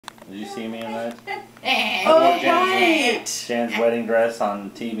Did you see me in that? Oh, right. Jan's wedding dress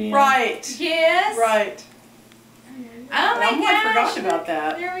on TV. Right. Yes. Right. Oh my gosh. I forgot about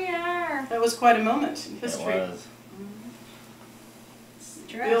that. There we are. That was quite a moment in history. It was.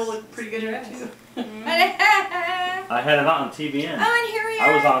 Bill looked pretty good in it too. I had it on TVN. Oh, and here we are.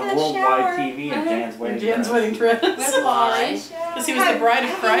 I was on at the Worldwide shower. TV in Jan's wedding Jan's dress. wedding dress. Why? Because he was the bride of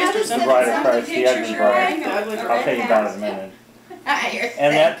Christ or something. The bride of Christ, the ugly bride. The ugly I'll bride. tell you about it in a minute.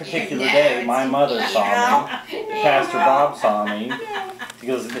 And that particular day, my mother saw me. Pastor Bob saw me.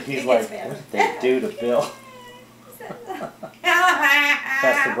 He's like, what did they do to Bill?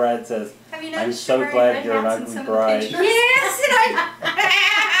 Pastor Brad says, I'm so glad you're an ugly bride. Yes,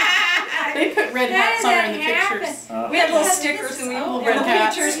 They put red hats on her in the pictures. we had little stickers and we had little red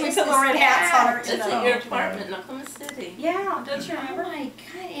hats. Pictures, we put little red hats on her. It's at your apartment in Oklahoma City. Yeah, don't you Oh remember? my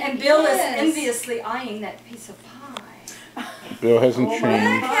God. And Bill is enviously eyeing that piece of pie. Bill hasn't Look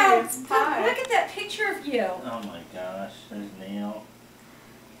changed. how, look at that picture of you. Oh my gosh, there's Neil.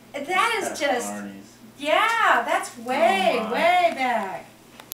 That is That's just, Barney's. yeah, that's way, Oh my. way